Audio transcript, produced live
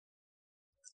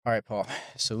All right, Paul.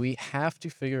 So we have to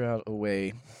figure out a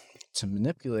way to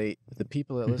manipulate the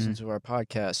people that listen to our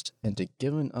podcast into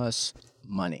giving us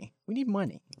money. We need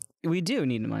money. We do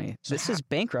need money. So This is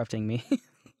bankrupting me.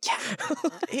 Yeah,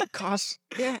 it costs.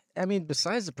 Yeah, I mean,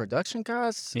 besides the production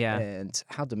costs, and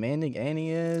how demanding Annie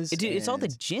is, Dude, it's all the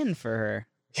gin for her.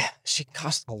 Yeah, she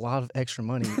costs a lot of extra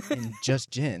money in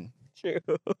just gin. True.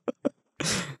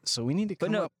 So we need to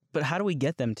come up. But how do we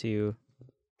get them to?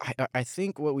 I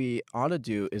think what we ought to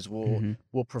do is we'll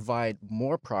provide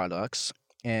more products.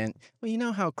 And well, you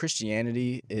know how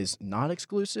Christianity is not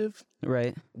exclusive?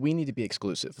 Right. We need to be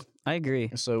exclusive. I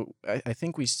agree. So I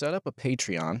think we set up a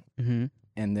Patreon, and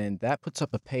then that puts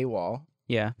up a paywall.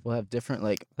 Yeah. We'll have different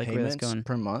payments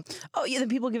per month. Oh, yeah, then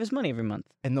people give us money every month.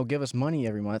 And they'll give us money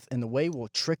every month. And the way we'll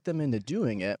trick them into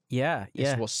doing it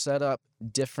is we'll set up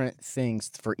different things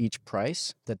for each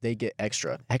price that they get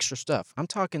extra stuff. I'm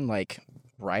talking like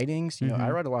writings. You know,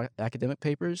 I write a lot of academic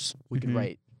papers. We could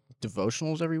write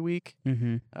devotionals every week,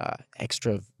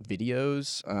 extra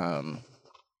videos,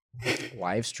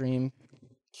 live stream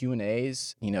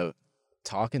Q&As, you know,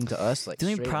 talking to us like. The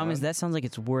only problem is that sounds like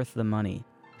it's worth the money.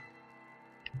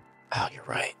 Oh, you're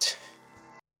right.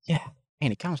 Yeah.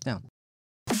 Andy, calm us down.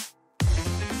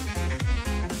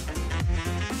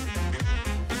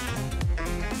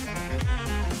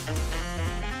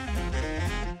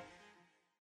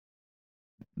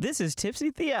 This is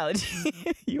Tipsy Theology.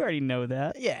 You already know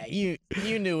that. Yeah, you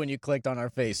knew when you clicked on our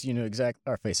face. You knew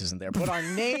our face isn't there, but our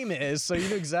name is, so you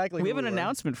knew exactly. We have an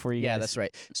announcement for you guys. Yeah, that's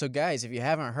right. So, guys, if you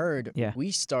haven't heard,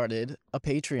 we started a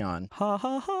Patreon. Ha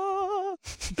ha ha.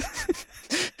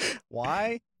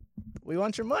 Why? We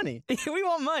want your money. We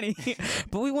want money,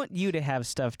 but we want you to have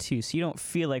stuff too, so you don't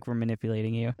feel like we're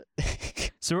manipulating you.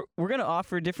 So we're going to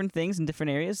offer different things in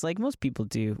different areas like most people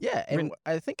do. Yeah, and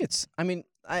I think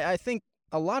I think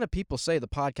a lot of people say the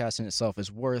podcast in itself is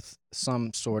worth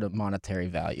some sort of monetary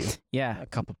value. Yeah. A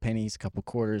couple pennies, a couple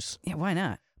quarters. Yeah, why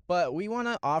not? But we want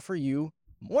to offer you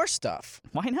more stuff.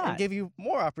 Why not? And give you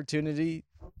more opportunity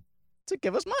to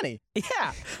give us money.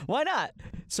 Yeah, why not?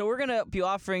 So we're gonna be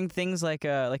offering things like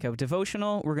a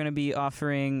devotional. We're gonna be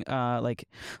offering like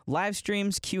live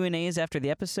streams, Q&As after the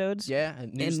episodes. Yeah, a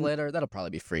newsletter. That'll probably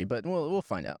be free, but we'll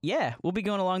find out. Yeah, we'll be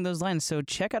going along those lines. So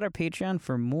check out our Patreon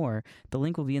for more. The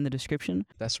link will be in the description.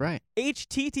 That's right.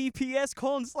 https://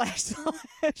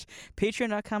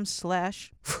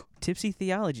 patreon.com/tipsy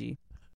theology.